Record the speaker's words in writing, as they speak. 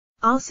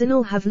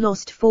Arsenal have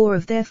lost 4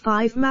 of their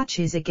 5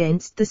 matches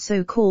against the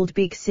so-called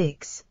Big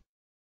Six.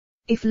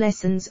 If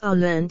lessons are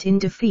learnt in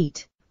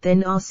defeat,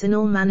 then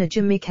Arsenal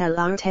manager Mikel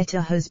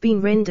Arteta has been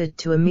rendered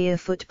to a mere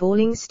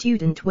footballing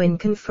student when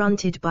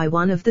confronted by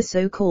one of the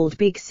so-called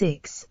Big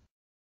Six.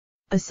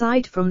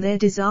 Aside from their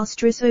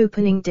disastrous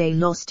opening day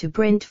loss to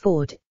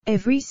Brentford,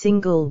 every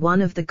single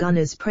one of the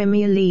Gunners'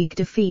 Premier League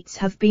defeats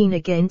have been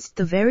against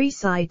the very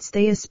sides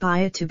they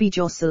aspire to be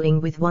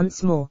jostling with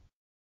once more.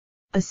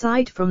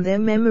 Aside from their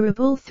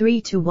memorable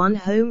 3-1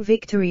 home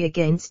victory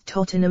against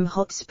Tottenham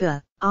Hotspur,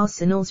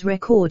 Arsenal's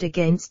record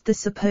against the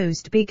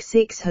supposed Big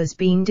Six has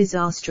been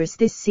disastrous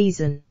this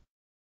season.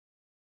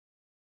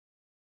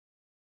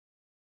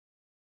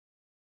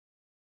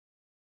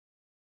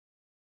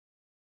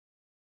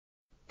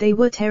 They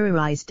were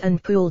terrorized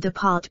and pulled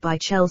apart by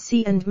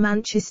Chelsea and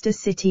Manchester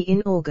City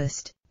in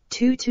August,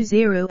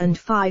 2-0 and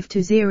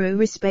 5-0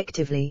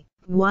 respectively,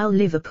 while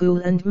Liverpool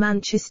and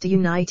Manchester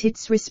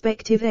United's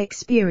respective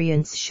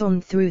experience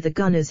shone through the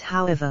Gunners.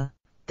 However,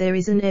 there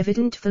is an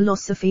evident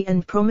philosophy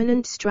and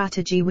prominent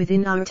strategy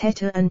within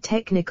Arteta and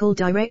technical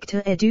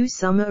director Edu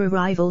summer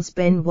arrivals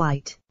Ben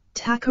White,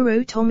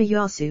 Takaro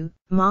Tomiyasu,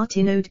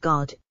 Martin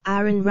Odegaard,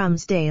 Aaron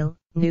Ramsdale,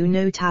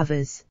 Nuno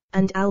Tavares,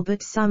 and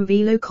Albert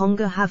Sambi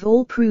Lokonga have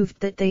all proved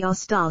that they are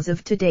stars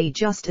of today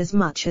just as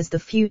much as the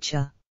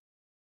future.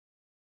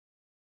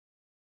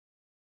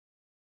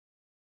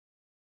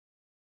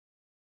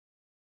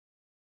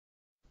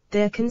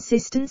 Their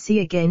consistency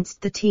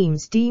against the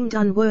teams deemed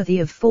unworthy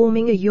of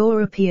forming a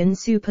European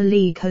Super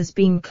League has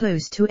been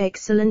close to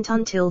excellent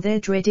until their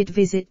dreaded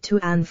visit to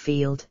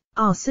Anfield.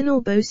 Arsenal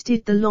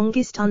boasted the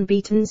longest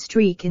unbeaten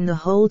streak in the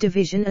whole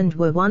division and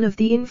were one of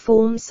the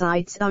in-form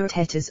sides.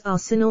 Arteta's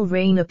Arsenal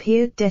reign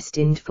appeared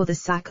destined for the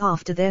sack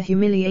after their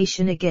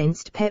humiliation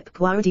against Pep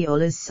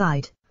Guardiola's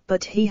side,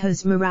 but he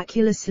has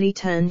miraculously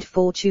turned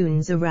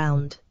fortunes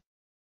around.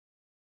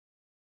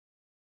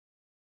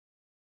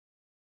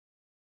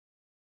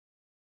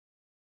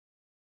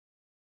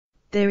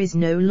 There is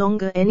no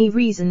longer any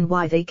reason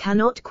why they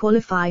cannot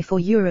qualify for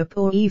Europe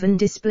or even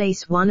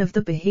displace one of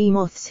the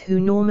behemoths who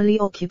normally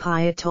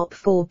occupy a top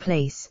 4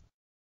 place.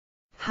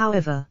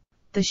 However,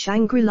 the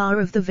Shangri-La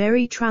of the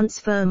very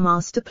transfer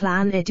master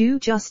plan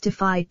Edu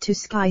justified to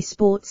Sky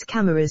Sports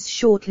cameras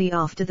shortly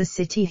after the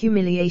City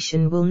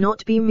humiliation will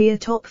not be mere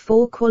top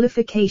 4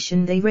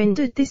 qualification. They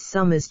rendered this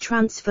summer's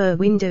transfer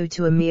window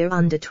to a mere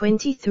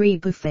under-23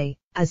 buffet,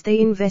 as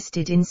they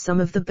invested in some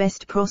of the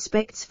best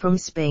prospects from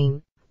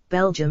Spain,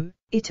 Belgium,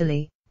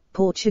 Italy,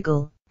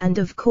 Portugal, and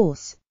of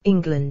course,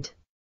 England.